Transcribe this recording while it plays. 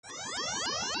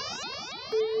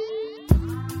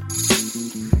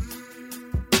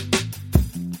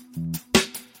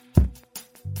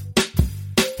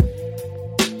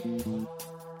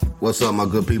What's up, my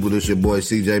good people? This your boy,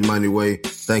 CJ Moneyway.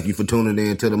 Thank you for tuning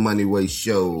in to the Moneyway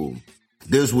Show.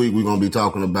 This week, we're going to be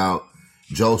talking about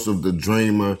Joseph the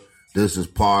Dreamer. This is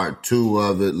part 2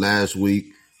 of it. Last week,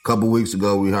 a couple weeks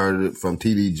ago, we heard it from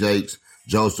T.D. Jakes,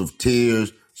 Joseph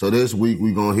Tears. So this week,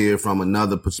 we're going to hear from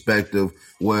another perspective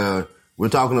where we're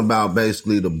talking about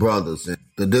basically the brothers and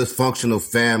the dysfunctional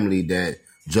family that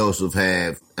Joseph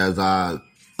had. As I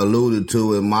alluded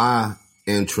to in my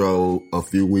intro a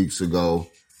few weeks ago,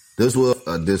 this was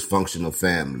a dysfunctional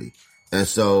family. And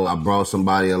so I brought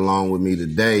somebody along with me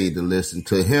today to listen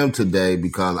to him today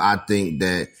because I think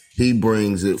that he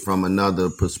brings it from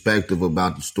another perspective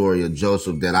about the story of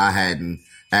Joseph that I hadn't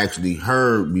actually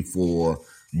heard before,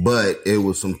 but it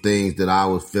was some things that I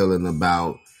was feeling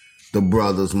about the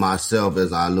brothers myself,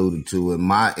 as I alluded to in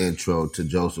my intro to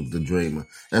Joseph the Dreamer.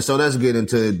 And so let's get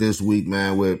into it this week,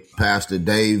 man, with Pastor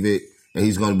David, and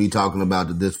he's going to be talking about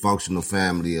the dysfunctional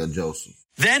family of Joseph.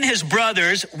 Then his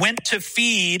brothers went to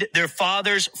feed their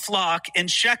father's flock in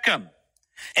Shechem.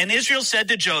 And Israel said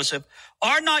to Joseph,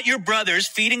 "Are not your brothers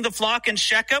feeding the flock in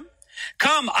Shechem?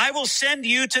 Come, I will send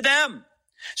you to them."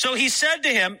 So he said to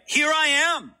him, "Here I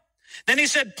am." Then he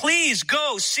said, "Please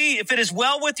go see if it is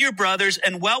well with your brothers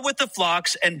and well with the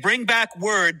flocks, and bring back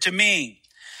word to me."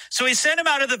 So he sent him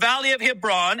out of the valley of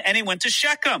Hebron, and he went to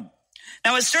Shechem.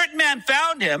 Now a certain man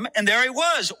found him, and there he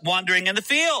was, wandering in the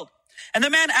field. And the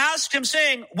man asked him,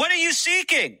 saying, "What are you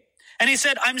seeking?" And he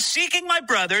said, "I'm seeking my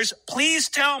brothers. Please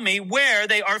tell me where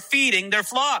they are feeding their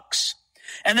flocks."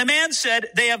 And the man said,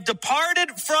 "They have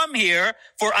departed from here,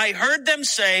 for I heard them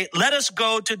say, 'Let us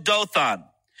go to Dothan.'"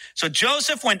 So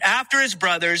Joseph went after his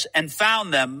brothers and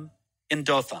found them in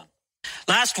Dothan.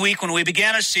 Last week, when we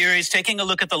began our series taking a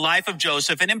look at the life of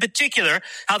Joseph, and in particular,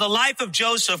 how the life of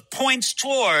Joseph points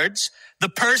towards the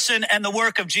person and the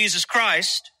work of Jesus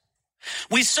Christ,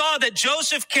 we saw that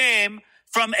Joseph came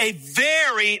from a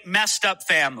very messed up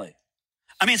family.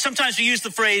 I mean, sometimes we use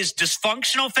the phrase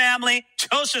dysfunctional family.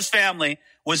 Joseph's family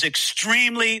was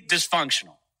extremely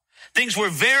dysfunctional. Things were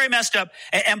very messed up.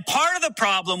 And part of the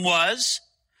problem was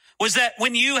that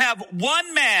when you have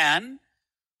one man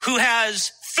who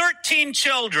has 13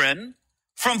 children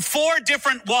from 4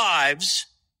 different wives,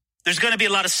 there's going to be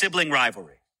a lot of sibling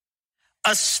rivalry,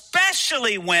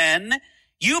 especially when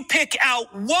you pick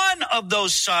out one of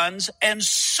those sons and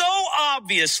so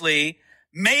obviously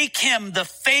make him the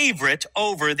favorite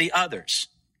over the others.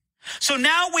 So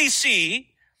now we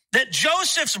see that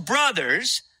Joseph's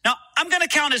brothers, now I'm going to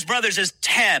count his brothers as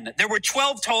 10. There were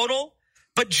 12 total,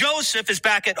 but Joseph is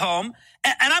back at home.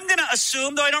 And I'm going to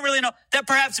assume, though I don't really know, that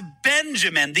perhaps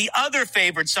Benjamin, the other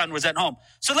favored son, was at home.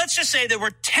 So let's just say there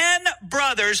were 10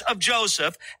 brothers of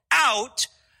Joseph out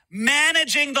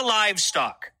managing the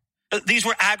livestock. These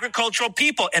were agricultural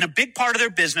people, and a big part of their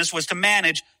business was to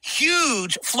manage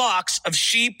huge flocks of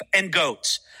sheep and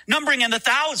goats, numbering in the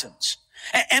thousands.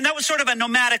 And that was sort of a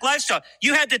nomadic lifestyle.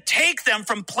 You had to take them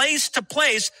from place to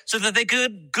place so that they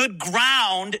could good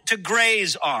ground to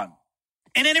graze on.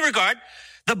 In any regard,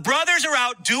 the brothers are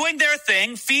out doing their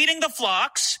thing, feeding the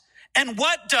flocks. And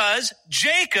what does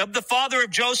Jacob, the father of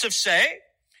Joseph, say?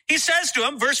 He says to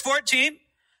him, verse 14,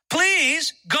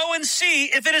 "Please go and see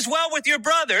if it is well with your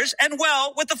brothers and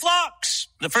well with the flocks."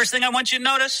 The first thing I want you to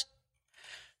notice,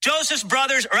 Joseph's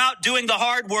brothers are out doing the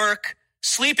hard work,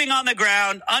 sleeping on the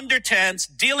ground, under tents,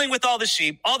 dealing with all the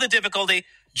sheep, all the difficulty.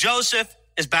 Joseph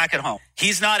is back at home.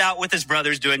 He's not out with his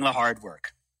brothers doing the hard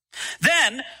work.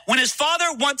 Then, when his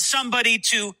father wants somebody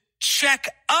to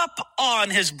check up on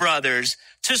his brothers,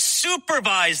 to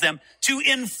supervise them, to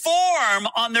inform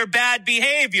on their bad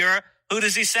behavior, who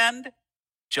does he send?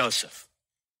 Joseph.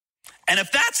 And if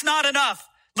that's not enough,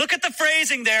 look at the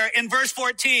phrasing there in verse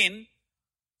 14.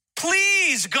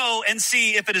 "Please go and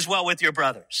see if it is well with your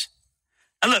brothers."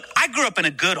 And look, I grew up in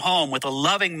a good home with a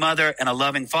loving mother and a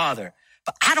loving father,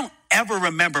 but I don't ever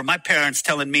remember my parents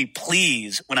telling me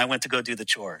please when I went to go do the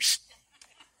chores.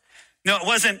 No, it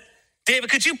wasn't, "David,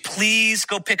 could you please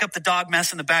go pick up the dog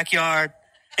mess in the backyard?"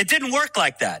 It didn't work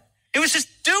like that. It was just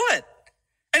do it.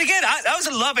 And again, that was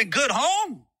a loving, good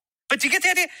home. But do you get the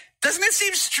idea? Doesn't it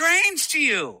seem strange to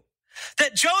you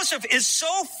that Joseph is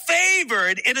so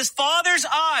favored in his father's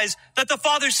eyes that the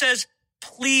father says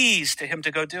please to him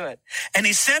to go do it? And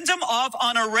he sends him off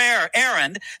on a rare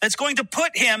errand that's going to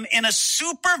put him in a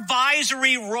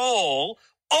supervisory role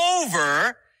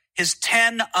over his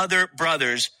 10 other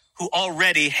brothers who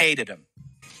already hated him.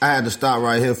 I had to stop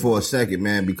right here for a second,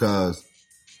 man, because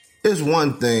it's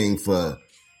one thing for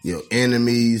your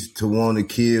enemies to want to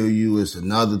kill you. It's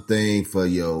another thing for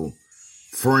your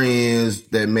friends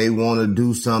that may want to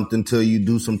do something to you,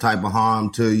 do some type of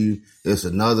harm to you. It's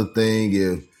another thing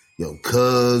if your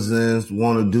cousins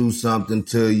want to do something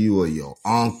to you, or your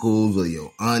uncles or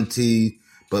your aunties.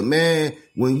 But man,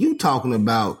 when you talking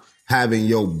about having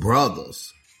your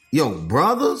brothers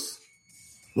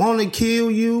want to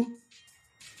kill you,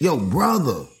 your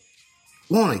brother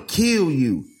want to kill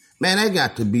you, man, that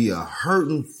got to be a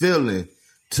hurting feeling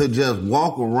to just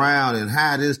walk around and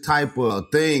have this type of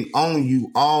thing on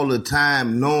you all the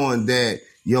time, knowing that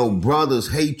your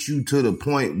brothers hate you to the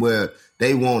point where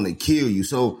they want to kill you.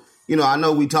 So, I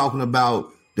know we talking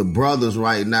about the brothers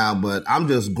right now, but I'm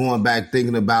just going back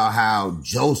thinking about how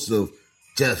Joseph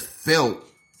just felt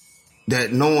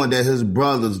that, knowing that his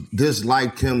brothers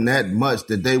disliked him that much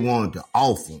that they wanted to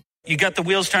off him. You got the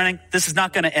wheels turning? This is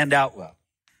not going to end out well.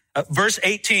 Verse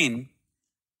 18,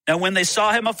 now when they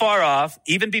saw him afar off,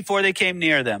 even before they came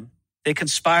near them, they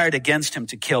conspired against him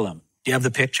to kill him. Do you have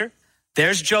the picture?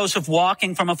 There's Joseph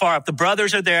walking from afar off. The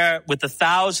brothers are there with the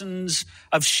thousands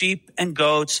of sheep and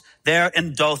goats there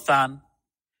in Dothan.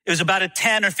 It was about a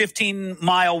 10 or 15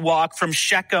 mile walk from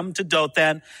Shechem to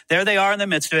Dothan. There they are in the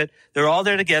midst of it. They're all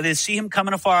there together. They see him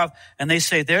coming afar off and they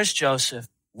say, there's Joseph.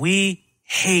 We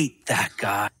hate that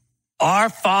guy. Our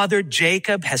father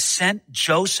Jacob has sent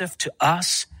Joseph to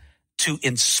us to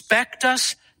inspect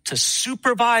us, to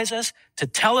supervise us, to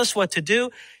tell us what to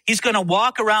do. He's going to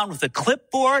walk around with a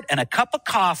clipboard and a cup of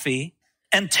coffee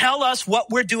and tell us what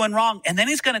we're doing wrong. And then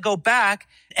he's going to go back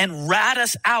and rat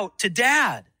us out to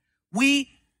dad. We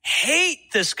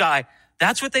hate this guy.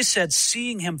 That's what they said,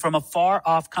 seeing him from afar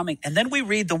off coming. And then we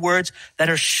read the words that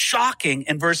are shocking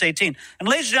in verse 18. And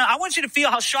ladies and gentlemen, I want you to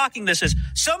feel how shocking this is.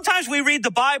 Sometimes we read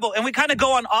the Bible and we kind of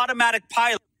go on automatic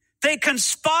pilot. They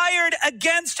conspired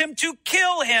against him to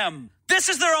kill him. This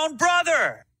is their own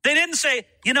brother. They didn't say,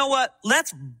 you know what?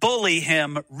 Let's bully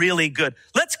him really good.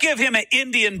 Let's give him an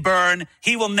Indian burn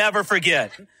he will never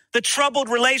forget. The troubled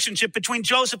relationship between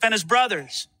Joseph and his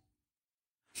brothers.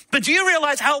 But do you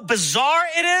realize how bizarre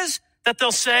it is that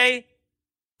they'll say,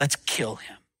 let's kill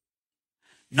him?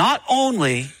 Not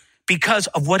only because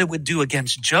of what it would do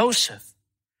against Joseph,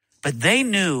 but they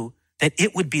knew that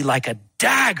it would be like a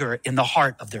dagger in the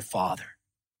heart of their father.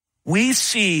 We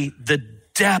see the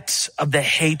depths of the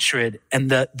hatred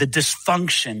and the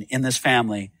dysfunction in this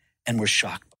family, and we're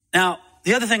shocked. Now,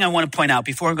 the other thing I want to point out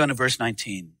before I go to verse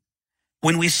 19,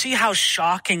 when we see how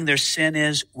shocking their sin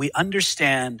is, we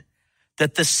understand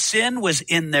that the sin was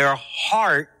in their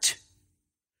heart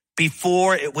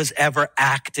before it was ever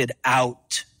acted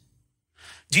out.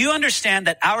 Do you understand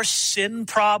that our sin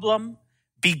problem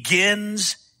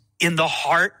begins in the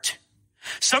heart?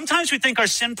 Sometimes we think our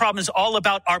sin problem is all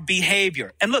about our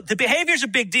behavior. And look, the behavior is a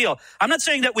big deal. I'm not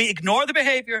saying that we ignore the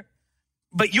behavior,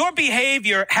 but your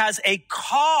behavior has a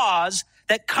cause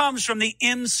that comes from the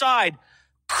inside.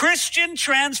 Christian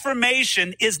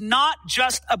transformation is not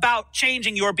just about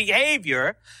changing your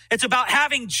behavior. It's about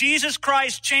having Jesus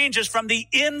Christ change us from the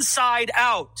inside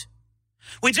out.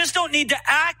 We just don't need to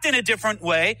act in a different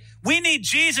way. We need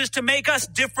Jesus to make us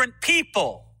different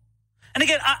people. And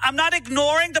again, I'm not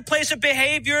ignoring the place of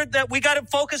behavior that we got to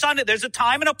focus on it. There's a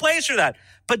time and a place for that.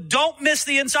 But don't miss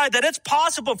the inside, that it's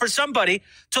possible for somebody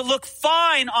to look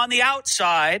fine on the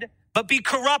outside, but be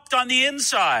corrupt on the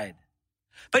inside.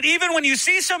 But even when you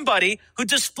see somebody who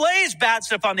displays bad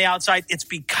stuff on the outside, it's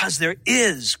because there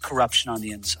is corruption on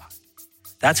the inside.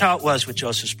 That's how it was with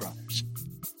Joseph's brothers.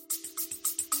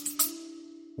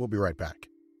 We'll be right back.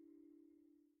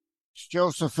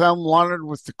 Joseph M. Leonard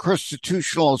with the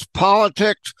Constitutionalist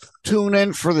Politics. Tune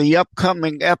in for the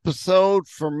upcoming episode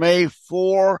for May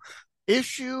 4,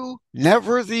 Issue,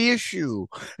 Never the Issue,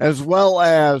 as well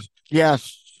as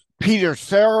guests Peter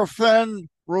Seraphin,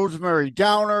 Rosemary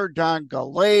Downer, Don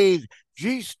Gallade,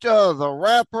 Gista the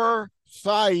Rapper,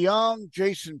 Cy Young,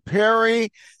 Jason Perry,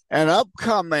 and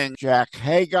upcoming Jack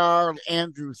Hagar,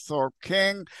 Andrew Thorpe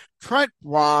King, Trent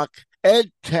Rock,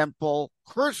 Ed Temple,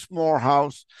 Chris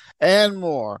Morehouse, and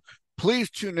more. Please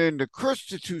tune in to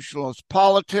Constitutionalist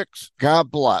Politics.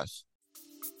 God bless.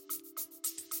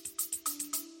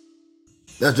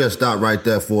 Let's just stop right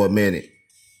there for a minute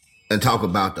and talk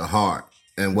about the heart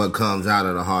and what comes out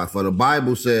of the heart. For the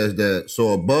Bible says that,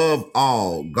 so above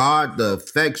all, guard the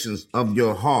affections of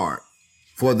your heart,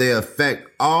 for they affect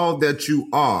all that you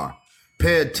are.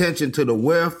 Pay attention to the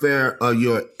welfare of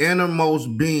your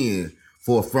innermost being,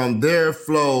 for from there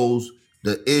flows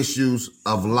the issues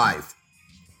of life.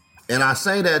 And I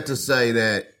say that to say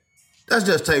that, let's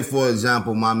just take, for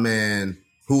example, my man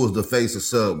who was the face of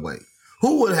Subway.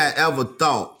 Who would have ever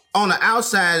thought, on the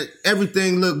outside,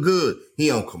 everything looked good.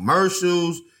 He on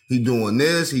commercials, he doing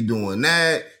this, he doing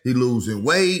that, he losing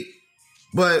weight.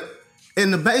 But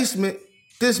in the basement,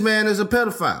 this man is a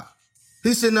pedophile.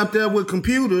 He's sitting up there with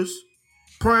computers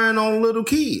preying on little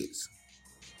kids.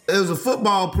 As a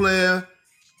football player,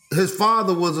 his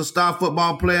father was a star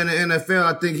football player in the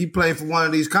NFL. I think he played for one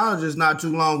of these colleges not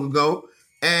too long ago.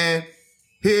 And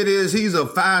here it is, he's a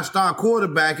 5-star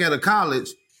quarterback at a college.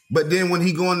 But then when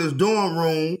he go in his dorm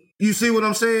room, you see what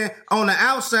I'm saying? On the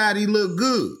outside, he look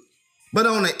good. But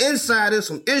on the inside, there's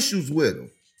some issues with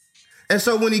him. And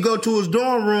so when he go to his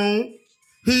dorm room,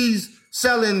 he's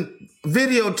selling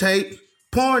videotape,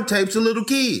 porn tapes to little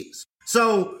kids.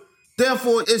 So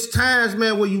therefore, it's times,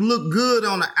 man, where you look good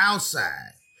on the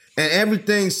outside and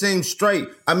everything seems straight.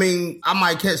 I mean, I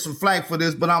might catch some flack for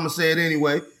this, but I'm going to say it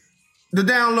anyway. The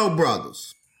Down Low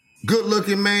Brothers, good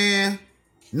looking man,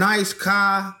 nice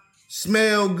car,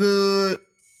 smell good,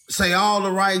 say all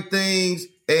the right things.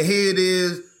 And here it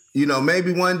is, you know,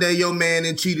 maybe one day your man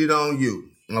then cheated on you.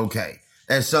 Okay.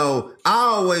 And so I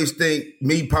always think,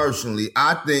 me personally,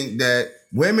 I think that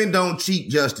women don't cheat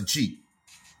just to cheat.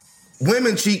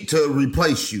 Women cheat to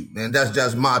replace you. And that's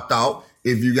just my thought.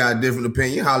 If you got a different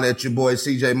opinion, holler at your boy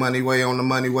CJ Moneyway on the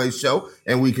Moneyway Show,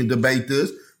 and we can debate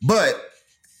this. But,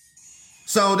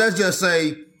 so let's just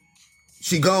say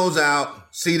she goes out,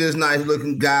 see this nice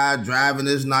looking guy driving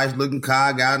this nice looking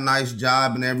car, got a nice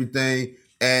job and everything,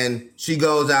 and she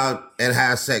goes out and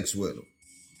has sex with him.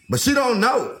 But she don't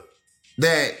know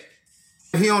that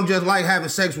he don't just like having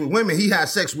sex with women, he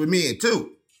has sex with men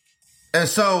too. And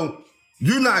so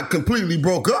you're not completely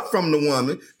broke up from the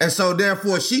woman. And so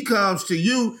therefore she comes to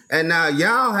you and now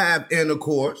y'all have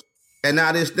intercourse. And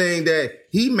now this thing that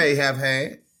he may have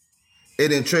had, it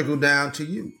didn't trickle down to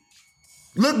you.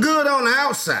 Look good on the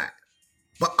outside,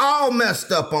 but all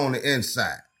messed up on the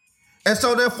inside. And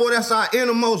so therefore that's our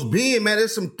innermost being, man.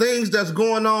 There's some things that's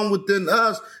going on within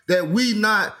us that we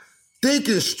not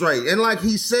thinking straight. And like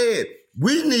he said,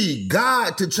 we need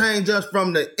God to change us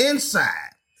from the inside.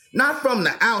 Not from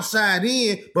the outside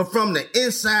in, but from the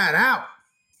inside out.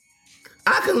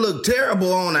 I can look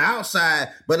terrible on the outside,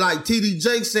 but like TD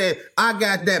Jake said, I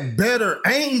got that better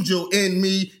angel in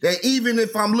me that even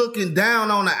if I'm looking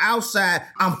down on the outside,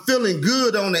 I'm feeling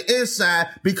good on the inside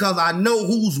because I know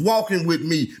who's walking with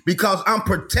me, because I'm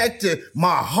protecting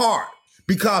my heart,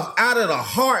 because out of the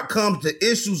heart comes the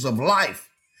issues of life.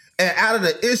 And out of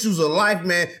the issues of life,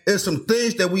 man, there's some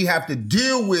things that we have to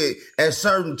deal with at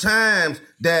certain times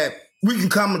that we can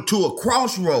come to a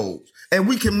crossroads and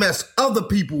we can mess other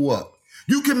people up.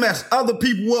 You can mess other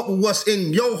people up with what's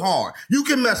in your heart. You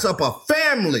can mess up a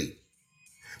family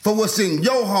for what's in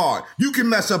your heart. You can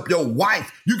mess up your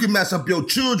wife. You can mess up your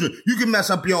children. You can mess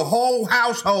up your whole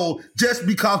household just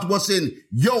because what's in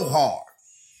your heart.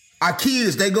 Our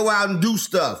kids, they go out and do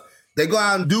stuff. They go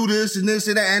out and do this and this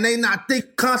and that, and they not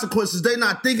think consequences. They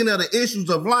not thinking of the issues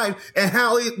of life and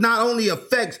how it not only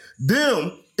affects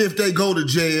them if they go to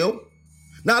jail,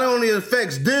 not only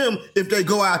affects them if they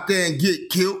go out there and get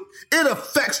killed, it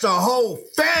affects the whole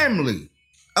family.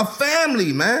 A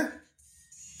family, man.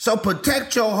 So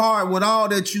protect your heart with all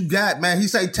that you got, man. He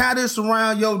say, tie this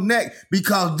around your neck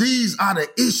because these are the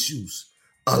issues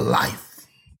of life.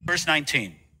 Verse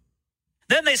 19.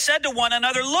 Then they said to one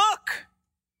another, look,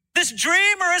 this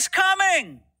dreamer is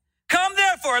coming. Come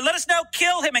therefore, let us now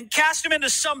kill him and cast him into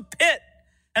some pit.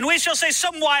 And we shall say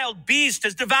some wild beast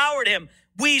has devoured him.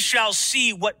 We shall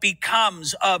see what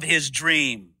becomes of his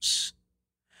dreams.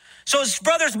 So his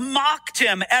brothers mocked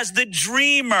him as the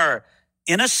dreamer.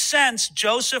 In a sense,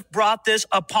 Joseph brought this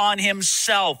upon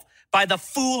himself by the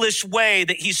foolish way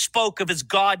that he spoke of his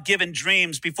God-given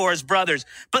dreams before his brothers.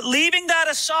 But leaving that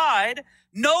aside,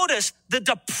 notice the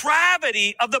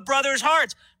depravity of the brothers'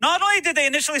 hearts. Not only did they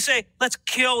initially say, let's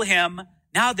kill him,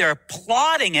 now they're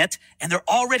plotting it, and they're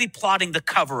already plotting the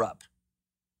cover-up.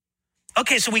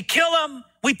 Okay, so we kill him,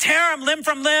 we tear him limb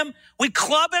from limb, we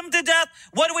club him to death.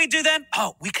 What do we do then?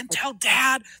 Oh, we can tell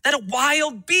Dad that a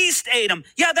wild beast ate him.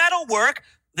 Yeah, that'll work.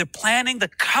 They're planning the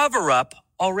cover-up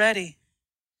already.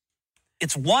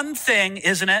 It's one thing,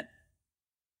 isn't it,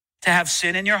 to have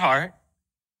sin in your heart.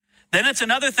 Then it's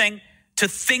another thing to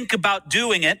think about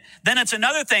doing it. Then it's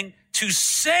another thing to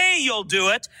say you'll do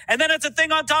it. And then it's a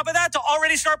thing on top of that to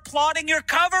already start plotting your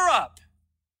cover up.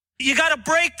 You got to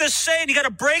break this saying. You got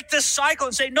to break this cycle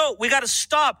and say, no, we got to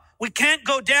stop. We can't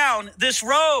go down this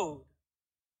road.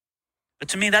 But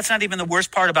to me, that's not even the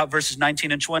worst part about verses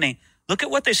 19 and 20. Look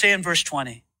at what they say in verse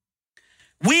 20.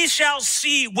 We shall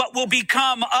see what will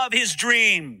become of his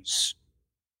dreams.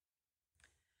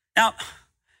 Now,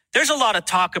 there's a lot of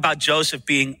talk about Joseph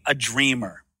being a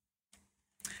dreamer.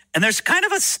 And there's kind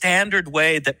of a standard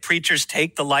way that preachers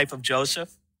take the life of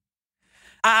Joseph.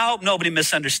 I hope nobody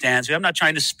misunderstands me. I'm not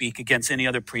trying to speak against any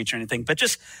other preacher or anything, but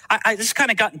I just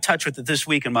kind of got in touch with it this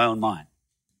week in my own mind.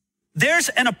 There's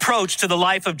an approach to the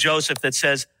life of Joseph that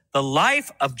says the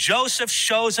life of Joseph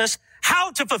shows us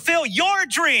how to fulfill your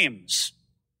dreams.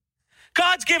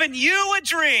 God's given you a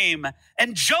dream,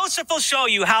 and Joseph will show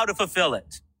you how to fulfill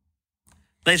it.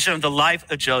 Ladies and gentlemen, the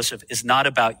life of Joseph is not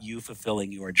about you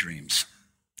fulfilling your dreams.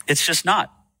 It's just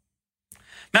not.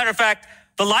 Matter of fact,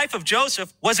 the life of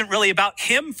Joseph wasn't really about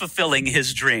him fulfilling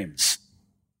his dreams.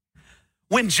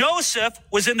 When Joseph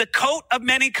was in the coat of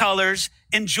many colors,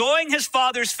 enjoying his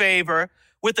father's favor,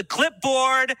 with the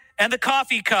clipboard and the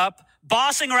coffee cup,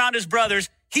 bossing around his brothers,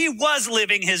 he was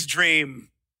living his dream.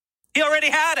 He already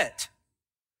had it.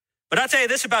 But I'll tell you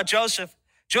this about Joseph.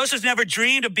 Joseph never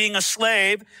dreamed of being a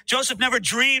slave. Joseph never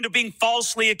dreamed of being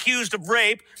falsely accused of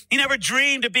rape. He never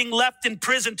dreamed of being left in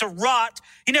prison to rot.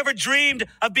 He never dreamed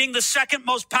of being the second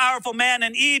most powerful man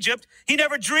in Egypt. He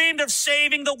never dreamed of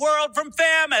saving the world from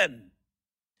famine.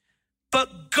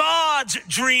 But God's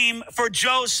dream for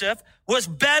Joseph was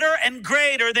better and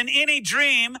greater than any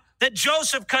dream that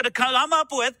Joseph could have come up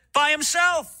with by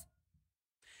himself.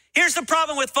 Here's the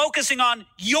problem with focusing on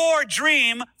your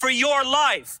dream for your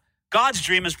life. God's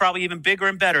dream is probably even bigger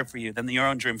and better for you than your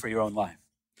own dream for your own life.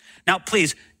 Now,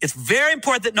 please, it's very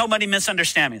important that nobody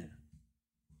misunderstand me.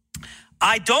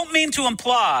 I don't mean to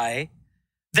imply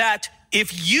that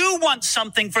if you want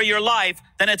something for your life,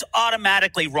 then it's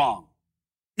automatically wrong.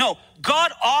 No,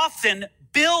 God often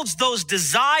builds those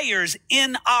desires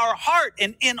in our heart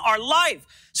and in our life.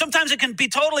 Sometimes it can be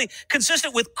totally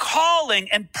consistent with calling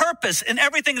and purpose and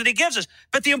everything that he gives us.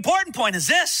 But the important point is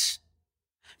this.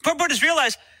 The important point is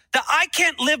realize that I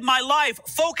can't live my life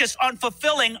focused on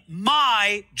fulfilling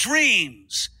my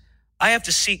dreams. I have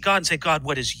to seek God and say, God,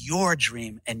 what is your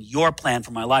dream and your plan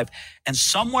for my life? And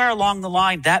somewhere along the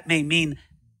line, that may mean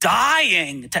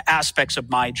dying to aspects of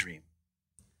my dream.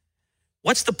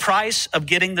 What's the price of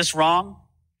getting this wrong?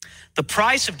 The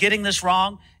price of getting this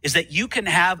wrong is that you can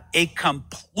have a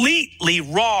completely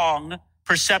wrong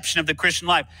perception of the Christian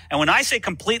life. And when I say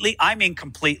completely, I mean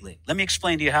completely. Let me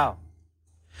explain to you how.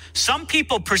 Some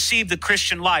people perceive the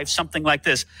Christian life something like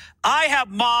this. I have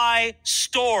my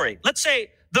story. Let's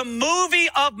say the movie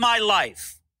of my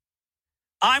life.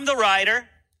 I'm the writer.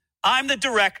 I'm the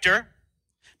director.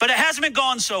 But it hasn't been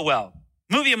going so well.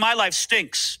 Movie of my life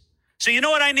stinks. So you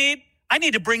know what I need? I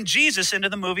need to bring Jesus into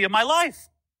the movie of my life.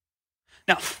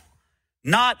 Now,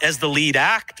 not as the lead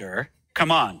actor.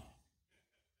 Come on.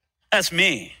 That's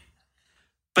me.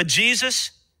 But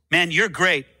Jesus, man, you're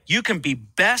great. You can be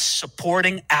best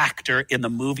supporting actor in the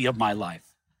movie of my life.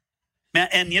 Man,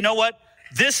 and you know what?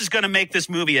 This is going to make this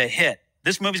movie a hit.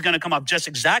 This movie's going to come up just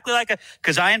exactly like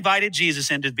because I invited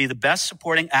Jesus in to be the best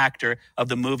supporting actor of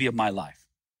the movie of my life.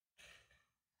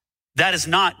 That is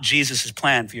not Jesus'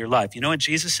 plan for your life. You know what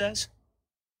Jesus says?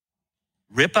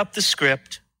 Rip up the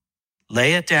script,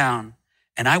 lay it down,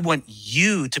 and I want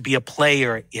you to be a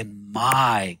player in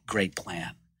my great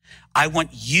plan. I want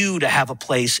you to have a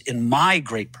place in my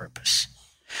great purpose.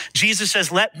 Jesus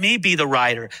says, let me be the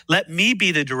writer. Let me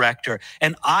be the director.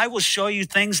 And I will show you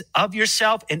things of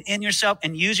yourself and in yourself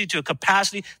and use you to a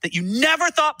capacity that you never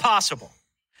thought possible.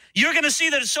 You're going to see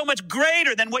that it's so much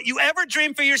greater than what you ever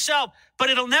dreamed for yourself, but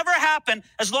it'll never happen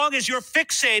as long as you're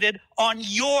fixated on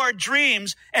your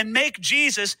dreams and make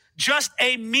Jesus just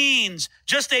a means,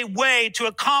 just a way to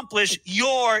accomplish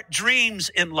your dreams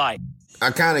in life.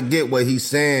 I kind of get what he's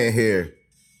saying here.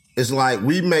 It's like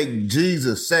we make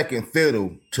Jesus second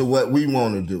fiddle to what we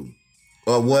want to do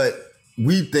or what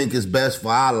we think is best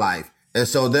for our life. And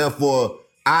so therefore,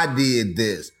 I did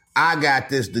this. I got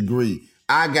this degree.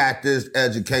 I got this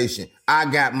education.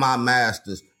 I got my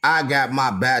master's. I got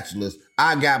my bachelor's.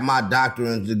 I got my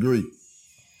doctorate degree.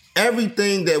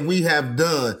 Everything that we have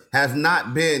done has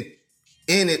not been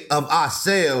in it of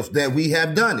ourselves that we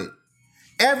have done it.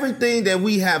 Everything that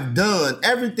we have done,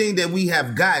 everything that we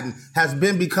have gotten has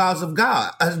been because of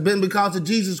God, has been because of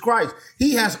Jesus Christ.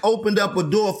 He has opened up a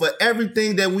door for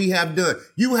everything that we have done.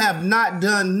 You have not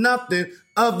done nothing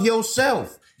of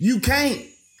yourself. You can't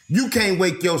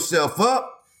wake yourself up.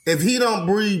 If he don't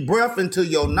breathe breath into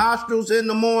your nostrils in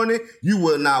the morning, you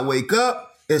will not wake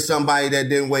up. It's somebody that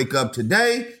didn't wake up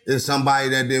today. It's somebody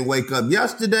that didn't wake up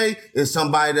yesterday. It's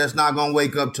somebody that's not going to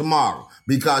wake up tomorrow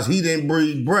because he didn't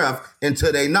breathe breath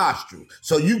into their nostril.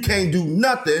 So you can't do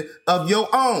nothing of your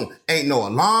own. Ain't no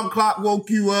alarm clock woke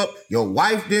you up. Your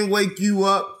wife didn't wake you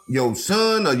up. Your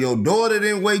son or your daughter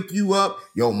didn't wake you up.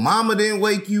 Your mama didn't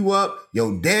wake you up.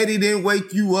 Your daddy didn't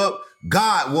wake you up.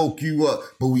 God woke you up.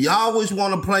 But we always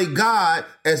want to play God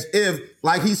as if,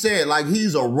 like he said, like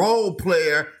he's a role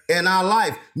player in our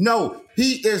life. No,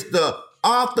 he is the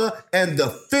author and the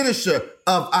finisher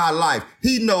of our life.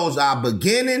 He knows our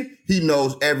beginning. He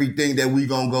knows everything that we're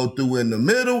going to go through in the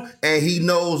middle, and he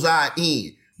knows our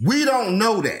end. We don't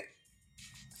know that.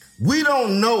 We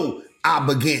don't know our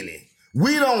beginning.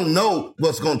 We don't know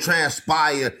what's going to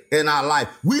transpire in our life.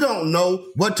 We don't know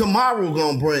what tomorrow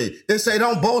going to bring. They say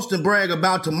don't boast and brag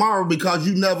about tomorrow because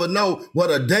you never know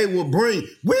what a day will bring.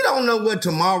 We don't know what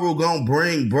tomorrow going to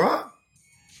bring, bruh.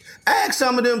 Ask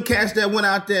some of them cats that went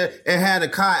out there and had a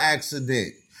car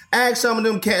accident. Ask some of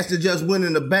them cats that just went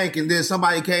in the bank and then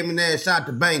somebody came in there and shot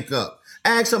the bank up.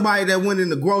 Ask somebody that went in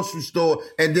the grocery store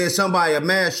and then a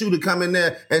mass shooter come in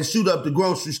there and shoot up the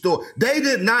grocery store. They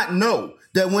did not know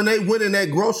that when they went in that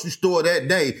grocery store that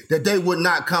day, that they would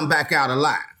not come back out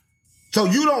alive. So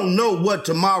you don't know what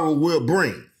tomorrow will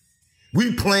bring.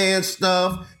 We plan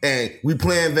stuff and we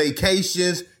plan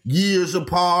vacations years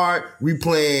apart. We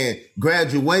plan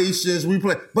graduations.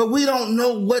 But we don't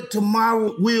know what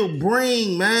tomorrow will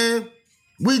bring, man.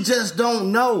 We just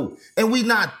don't know. And we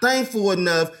not thankful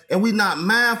enough and we not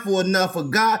mindful enough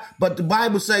of God. But the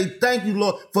Bible say, thank you,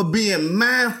 Lord, for being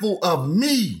mindful of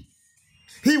me.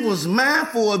 He was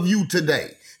mindful of you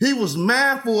today. He was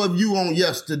mindful of you on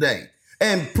yesterday.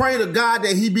 And pray to God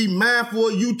that he be mindful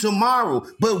of you tomorrow.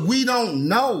 But we don't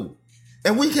know.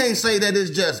 And we can't say that it's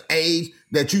just age,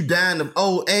 that you dying of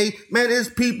old age. Man,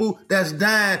 there's people that's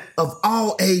dying of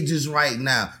all ages right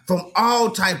now, from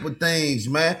all type of things,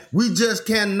 man. We just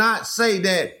cannot say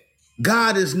that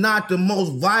God is not the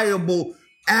most viable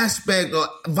aspect or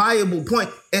viable point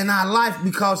in our life,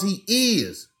 because he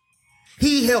is.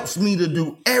 He helps me to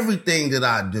do everything that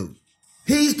I do.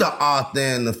 He's the author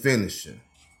and the finisher.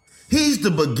 He's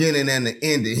the beginning and the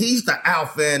ending. He's the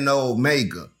Alpha and the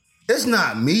Omega. It's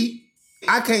not me.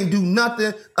 I can't do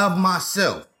nothing of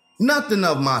myself. Nothing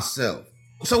of myself.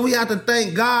 So we have to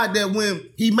thank God that when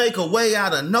he make a way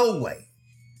out of no way,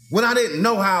 when I didn't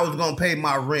know how I was going to pay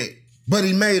my rent, but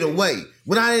he made a way.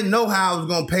 When I didn't know how I was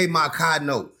going to pay my car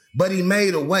note, but he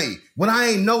made a way. When I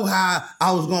didn't know how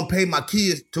I was going to pay my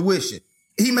kids' tuition,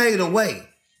 he made a way.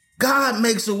 God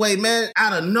makes a way, man,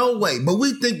 out of no way. But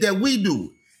we think that we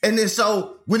do. And then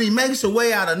so when he makes a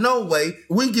way out of no way,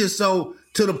 we get so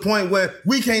to the point where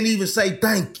we can't even say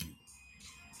thank you.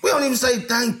 We don't even say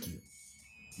thank you.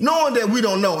 Knowing that we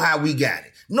don't know how we got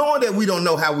it. Knowing that we don't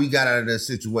know how we got out of that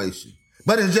situation.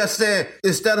 But it's just saying,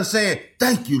 instead of saying,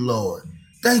 thank you, Lord.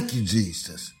 Thank you,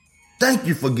 Jesus. Thank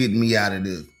you for getting me out of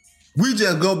this. We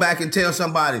just go back and tell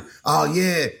somebody, oh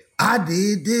yeah, I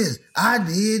did this, I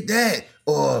did that,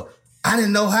 or I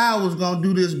didn't know how I was going to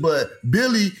do this, but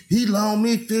Billy, he loaned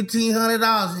me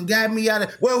 $1,500 and got me out of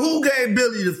it. Well, who gave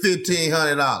Billy the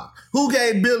 $1,500? Who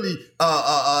gave Billy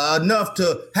enough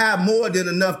to have more than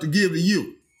enough to give to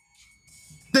you?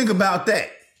 Think about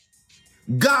that.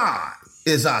 God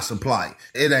is our supplier.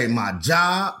 It ain't my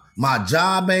job. My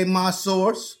job ain't my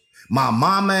source. My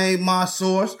mama ain't my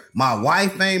source. My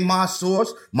wife ain't my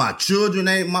source. My children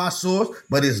ain't my source.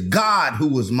 But it's God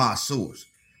who is my source.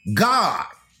 God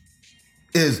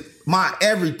is my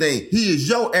everything. He is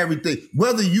your everything.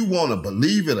 Whether you want to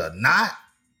believe it or not,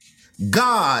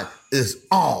 God is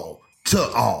all to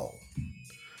all.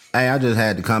 Hey, I just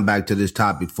had to come back to this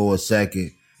topic for a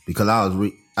second because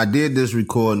I did this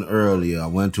recording earlier. I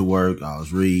went to work, I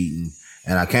was reading,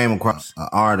 and I came across an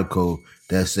article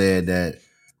that said that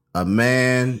a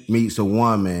man meets a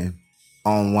woman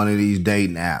on one of these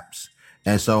dating apps.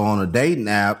 And so on a dating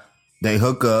app, they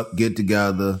hook up, get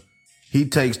together. He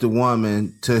takes the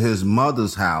woman to his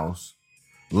mother's house,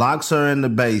 locks her in the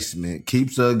basement,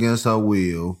 keeps her against her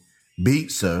will,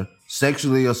 beats her,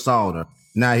 sexually assaults her.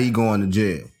 Now he going to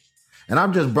jail. And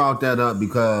I've just brought that up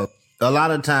because a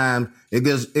lot of times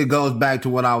it goes back to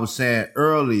what I was saying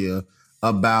earlier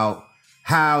about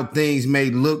how things may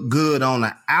look good on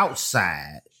the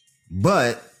outside,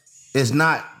 but it's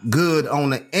not good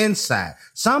on the inside.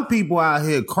 Some people out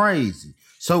here crazy.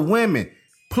 So women,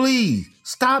 please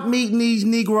stop meeting these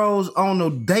Negroes on the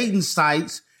dating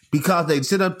sites because they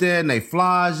sit up there and they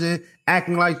flaunt it,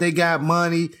 acting like they got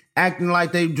money, acting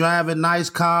like they driving nice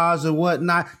cars or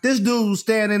whatnot. This dude was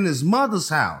staying in his mother's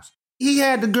house. He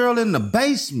had the girl in the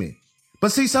basement.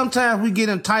 But see, sometimes we get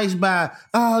enticed by,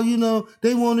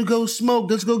 they want to go smoke.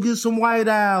 Let's go get some White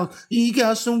House. He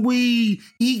got some weed.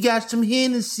 He got some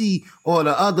Hennessy or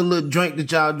the other little drink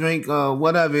that y'all drink,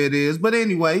 whatever it is. But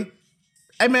anyway,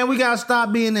 hey man, we got to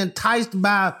stop being enticed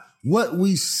by what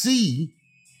we see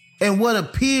and what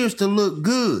appears to look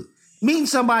good. Meeting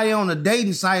somebody on a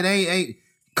dating site ain't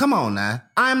come on now.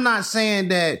 I'm not saying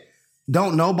that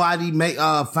don't nobody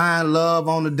find love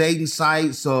on the dating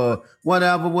sites or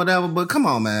whatever, but come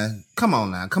on, man. Come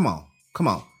on now. Come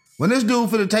on. When this dude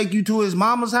finna take you to his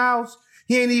mama's house,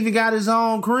 he ain't even got his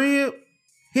own crib.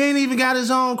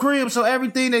 So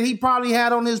everything that he probably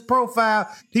had on his profile,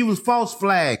 he was false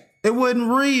flagged. It wasn't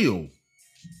real.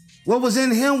 What was in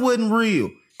him wasn't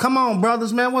real. Come on,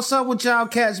 brothers, man. What's up with y'all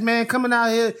cats, man? Coming out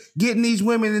here, getting these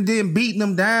women and then beating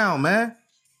them down, man.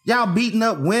 Y'all beating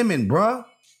up women, bruh.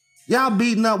 Y'all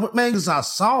beating up, man, niggas are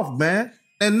soft, man.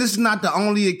 And this is not the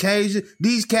only occasion.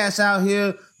 These cats out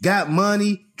here got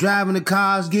money, driving the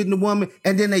cars, getting the woman,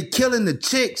 and then they killing the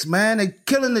chicks, man. They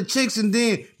killing the chicks and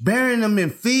then burying them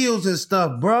in fields and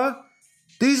stuff, bruh.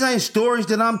 These ain't stories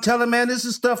that I'm telling, man. This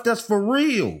is stuff that's for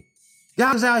real.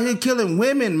 Y'all is out here killing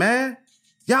women, man.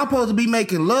 Y'all supposed to be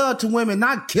making love to women,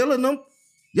 not killing them.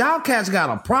 Y'all cats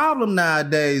got a problem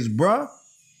nowadays, bruh.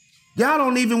 Y'all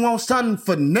don't even want something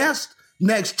finessed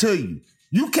next to you.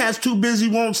 You cats too busy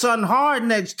wanting something hard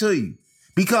next to you.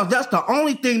 Because that's the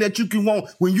only thing that you can want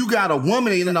when you got a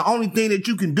woman, and the only thing that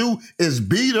you can do is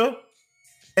beat her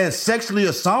and sexually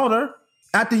assault her.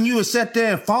 After you have sat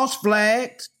there and false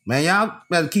flagged. Man, y'all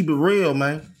better keep it real,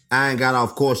 man. I ain't got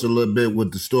off course a little bit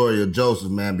with the story of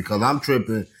Joseph, man, because I'm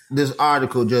tripping. This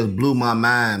article just blew my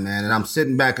mind, man. And I'm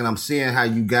sitting back and I'm seeing how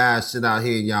you guys sit out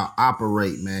here and y'all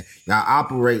operate, man. Y'all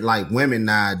operate like women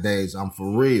nowadays. I'm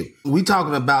for real. We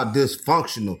talking about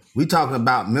dysfunctional. We talking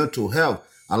about mental health.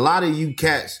 A lot of you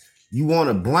cats, you want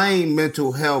to blame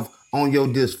mental health on your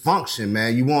dysfunction,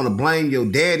 man. You want to blame your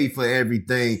daddy for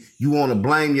everything. You want to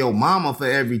blame your mama for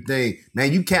everything.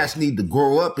 Man, you cats need to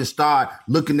grow up and start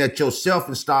looking at yourself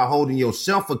and start holding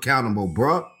yourself accountable,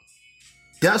 bruh.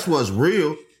 That's what's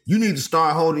real. You need to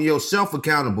start holding yourself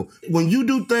accountable. When you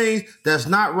do things that's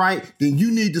not right, then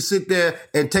you need to sit there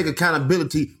and take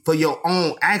accountability for your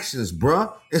own actions,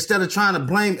 bruh. Instead of trying to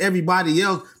blame everybody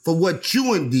else for what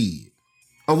you did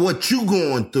or what you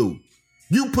going through.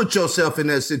 You put yourself in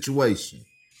that situation.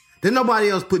 Did nobody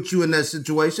else put you in that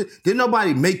situation? Did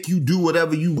nobody make you do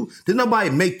whatever you do? Did nobody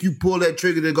make you pull that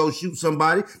trigger to go shoot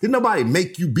somebody? Did nobody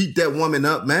make you beat that woman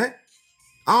up, man?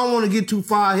 I don't want to get too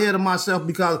far ahead of myself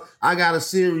because I got a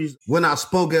series, When I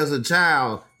Spoke as a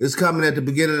Child. It's coming at the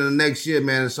beginning of the next year,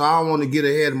 man. So I don't want to get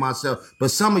ahead of myself. But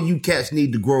some of you cats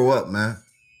need to grow up, man.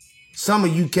 Some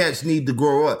of you cats need to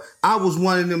grow up. I was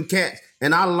one of them cats,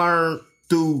 and I learned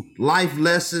through life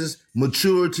lessons,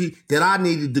 maturity, that I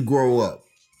needed to grow up.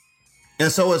 And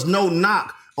so it's no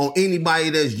knock on anybody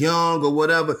that's young or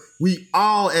whatever. We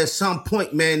all at some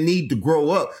point, man, need to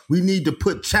grow up. We need to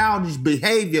put childish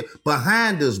behavior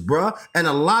behind us, bruh. And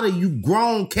a lot of you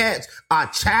grown cats are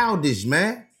childish,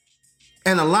 man.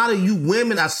 And a lot of you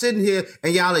women are sitting here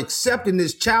and y'all accepting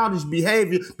this childish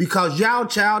behavior because y'all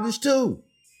childish too.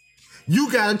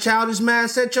 You got a childish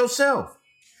mindset yourself.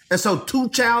 And so two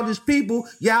childish people,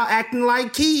 y'all acting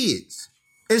like kids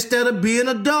instead of being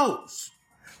adults.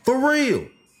 For real.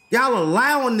 Y'all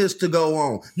allowing this to go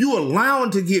on. You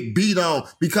allowing to get beat on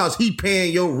because he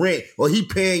paying your rent or he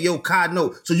paying your car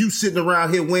note. So you sitting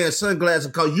around here wearing sunglasses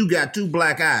because you got two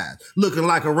black eyes looking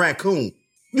like a raccoon.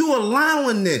 You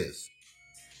allowing this.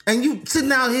 And you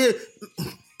sitting out here,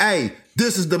 hey,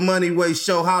 this is the Money Way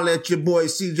Show. Holla at your boy,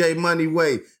 CJ Money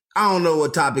Way. I don't know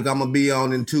what topic I'm going to be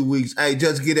on in 2 weeks. Hey,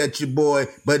 just get at your boy,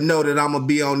 but know that I'm going to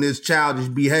be on this childish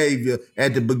behavior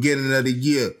at the beginning of the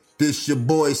year. This your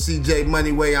boy, CJ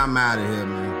Moneyway. I'm out of here,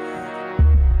 man.